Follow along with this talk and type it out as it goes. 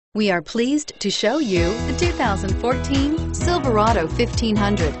We are pleased to show you the 2014 Silverado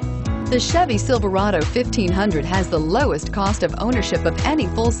 1500. The Chevy Silverado 1500 has the lowest cost of ownership of any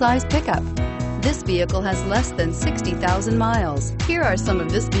full-size pickup. This vehicle has less than 60,000 miles. Here are some of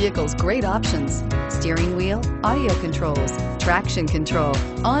this vehicle's great options: steering wheel audio controls, traction control,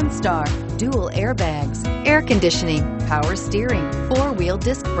 OnStar, dual airbags, air conditioning, power steering, four-wheel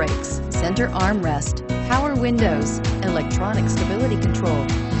disc brakes, center armrest, power windows, electronic stability control.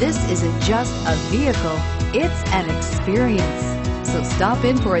 This isn't just a vehicle, it's an experience. So stop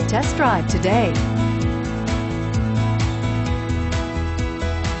in for a test drive today.